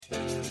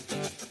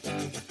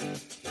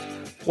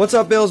What's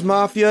up, Bills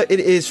Mafia? It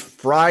is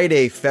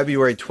Friday,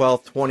 February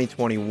 12th,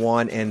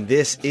 2021, and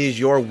this is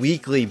your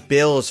weekly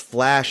Bills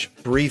Flash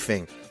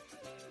Briefing.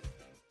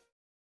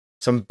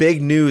 Some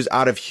big news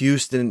out of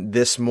Houston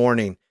this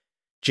morning.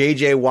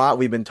 J.J. Watt,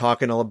 we've been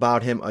talking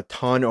about him a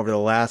ton over the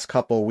last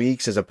couple of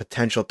weeks as a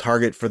potential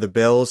target for the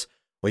Bills.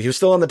 Well, he was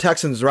still on the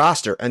Texans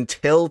roster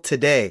until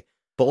today.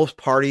 Both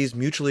parties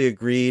mutually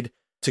agreed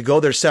to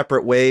go their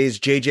separate ways.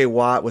 J.J.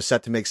 Watt was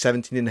set to make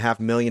 $17.5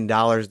 million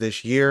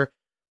this year.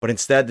 But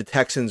instead, the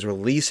Texans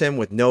release him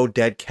with no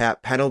dead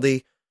cap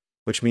penalty,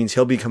 which means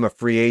he'll become a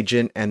free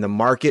agent, and the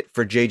market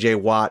for J.J.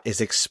 Watt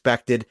is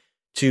expected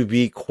to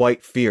be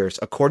quite fierce.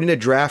 According to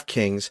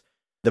DraftKings,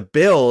 the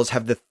Bills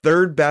have the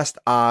third best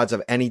odds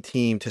of any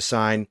team to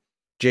sign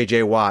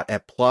J.J. Watt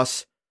at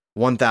plus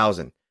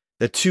 1,000.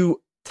 The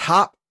two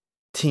top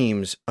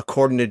teams,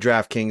 according to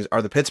DraftKings,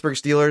 are the Pittsburgh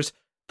Steelers,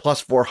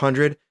 plus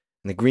 400,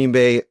 and the Green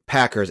Bay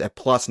Packers at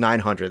plus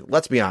 900.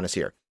 Let's be honest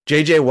here.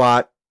 J.J.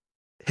 Watt,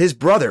 his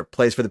brother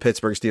plays for the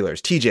Pittsburgh Steelers,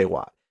 TJ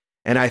Watt.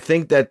 And I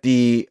think that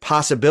the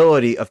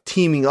possibility of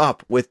teaming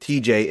up with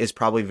TJ is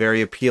probably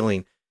very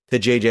appealing to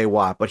JJ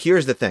Watt. But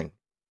here's the thing.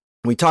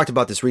 We talked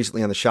about this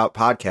recently on the Shout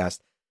podcast.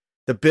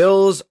 The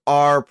Bills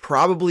are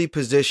probably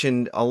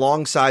positioned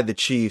alongside the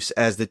Chiefs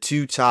as the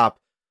two top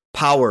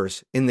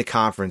powers in the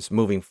conference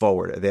moving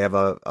forward. They have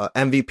a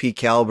MVP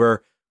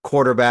caliber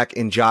quarterback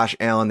in Josh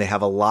Allen. They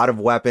have a lot of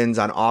weapons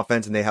on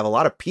offense, and they have a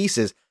lot of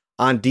pieces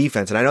on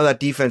defense. And I know that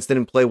defense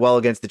didn't play well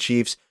against the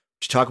Chiefs.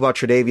 You talk about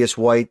Tre'Davious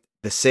White,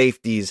 the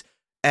safeties,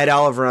 Ed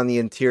Oliver on the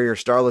interior,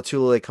 Star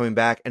Lotulelei coming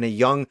back, and a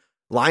young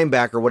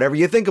linebacker. Whatever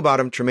you think about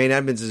him, Tremaine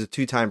Edmunds is a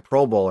two-time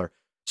Pro Bowler.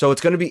 So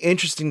it's going to be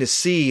interesting to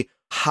see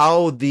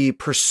how the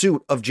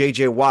pursuit of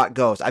J.J. Watt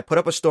goes. I put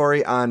up a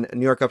story on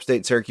New York Upstate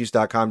and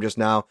Syracuse.com just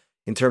now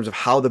in terms of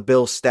how the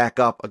Bills stack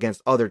up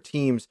against other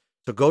teams.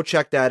 So go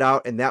check that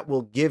out, and that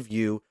will give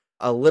you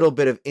a little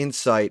bit of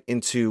insight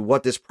into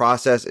what this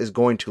process is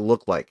going to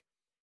look like.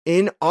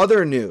 In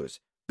other news,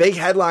 big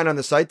headline on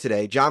the site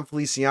today, Jon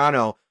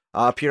Feliciano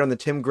appeared on the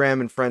Tim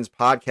Graham and Friends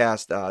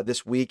podcast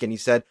this week, and he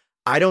said,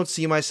 "I don't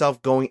see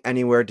myself going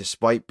anywhere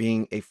despite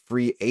being a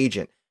free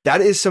agent." That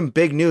is some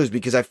big news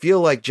because I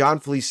feel like Jon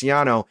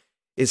Feliciano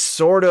is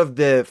sort of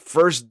the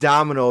first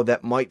domino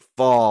that might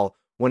fall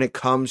when it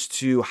comes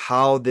to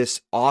how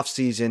this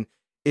offseason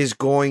is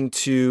going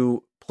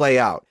to play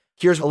out.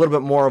 Here's a little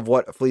bit more of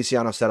what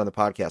Feliciano said on the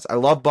podcast. "I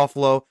love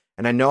Buffalo,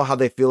 and I know how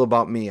they feel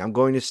about me. I'm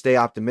going to stay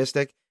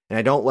optimistic, and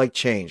I don't like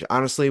change.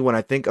 Honestly, when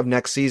I think of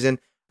next season,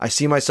 I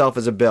see myself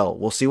as a Bill.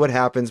 We'll see what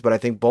happens, but I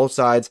think both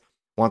sides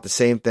want the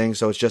same thing,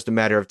 so it's just a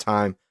matter of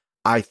time,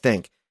 I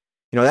think."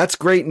 You know, that's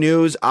great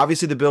news.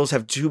 Obviously, the Bills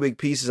have two big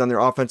pieces on their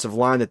offensive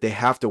line that they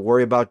have to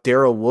worry about.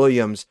 Darrell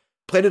Williams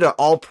played at an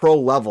all-pro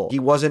level. He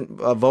wasn't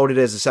voted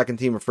as a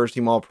second-team or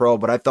first-team all-pro,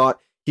 but I thought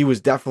he was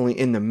definitely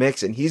in the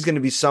mix, and he's going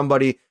to be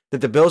somebody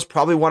that the Bills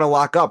probably want to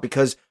lock up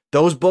because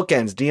those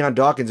bookends, Deion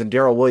Dawkins and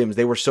Darrell Williams,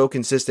 they were so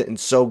consistent and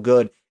so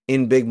good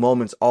in big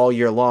moments all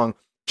year long.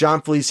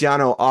 Jon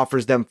Feliciano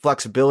offers them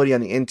flexibility on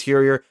the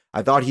interior.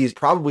 I thought he's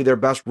probably their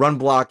best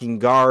run-blocking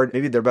guard,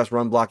 maybe their best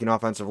run-blocking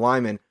offensive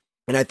lineman.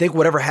 And I think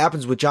whatever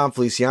happens with Jon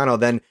Feliciano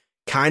then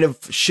kind of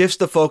shifts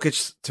the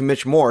focus to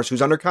Mitch Morse,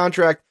 who's under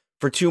contract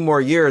for 2 more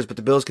years, but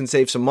the Bills can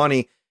save some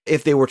money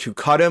if they were to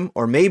cut him,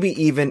 or maybe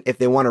even if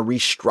they want to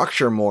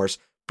restructure Morse,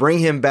 bring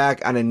him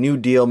back on a new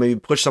deal, maybe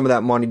push some of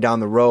that money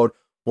down the road.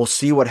 We'll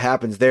see what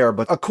happens there.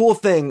 But a cool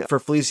thing for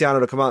Feliciano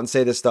to come out and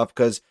say this stuff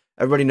because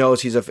everybody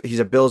knows he's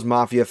a Bills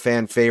Mafia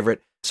fan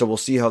favorite. So we'll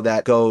see how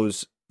that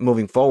goes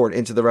moving forward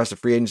into the rest of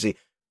free agency.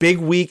 Big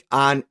week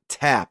on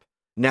tap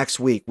next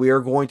week. We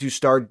are going to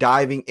start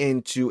diving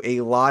into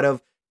a lot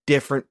of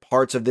different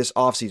parts of this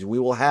offseason. We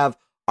will have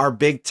our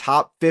big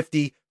top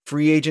 50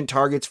 free agent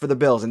targets for the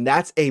Bills, and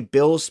that's a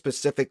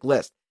Bills-specific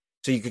list.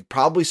 So you could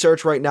probably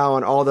search right now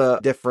on all the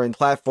different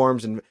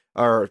platforms and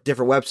or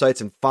different websites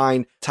and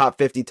find top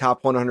 50,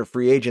 top 100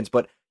 free agents.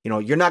 But, you know,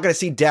 you're not going to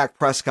see Dak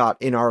Prescott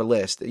in our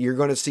list. You're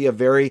going to see a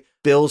very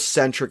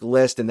Bills-centric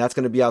list, and that's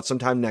going to be out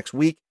sometime next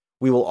week.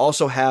 We will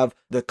also have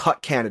the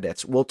cut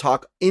candidates. We'll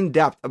talk in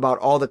depth about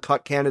all the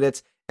cut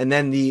candidates and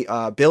then the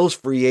Bills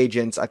free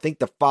agents. I think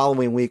the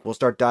following week we'll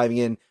start diving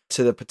in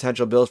to the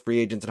potential Bills free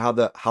agents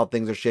and how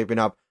things are shaping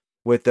up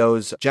with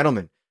those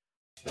gentlemen.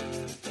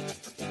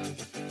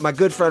 My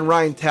good friend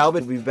Ryan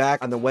Talbot will be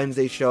back on the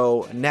Wednesday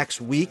show next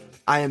week.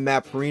 I am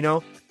Matt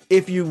Perino.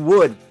 If you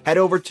would, head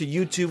over to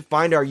YouTube,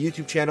 find our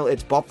YouTube channel.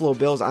 It's Buffalo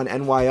Bills on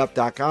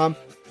NYUp.com.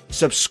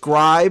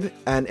 Subscribe,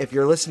 and if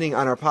you're listening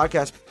on our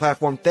podcast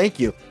platform, thank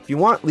you. If you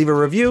want, leave a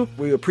review.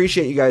 We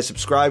appreciate you guys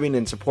subscribing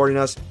and supporting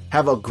us.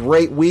 Have a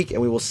great week,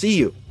 and we will see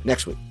you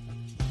next week.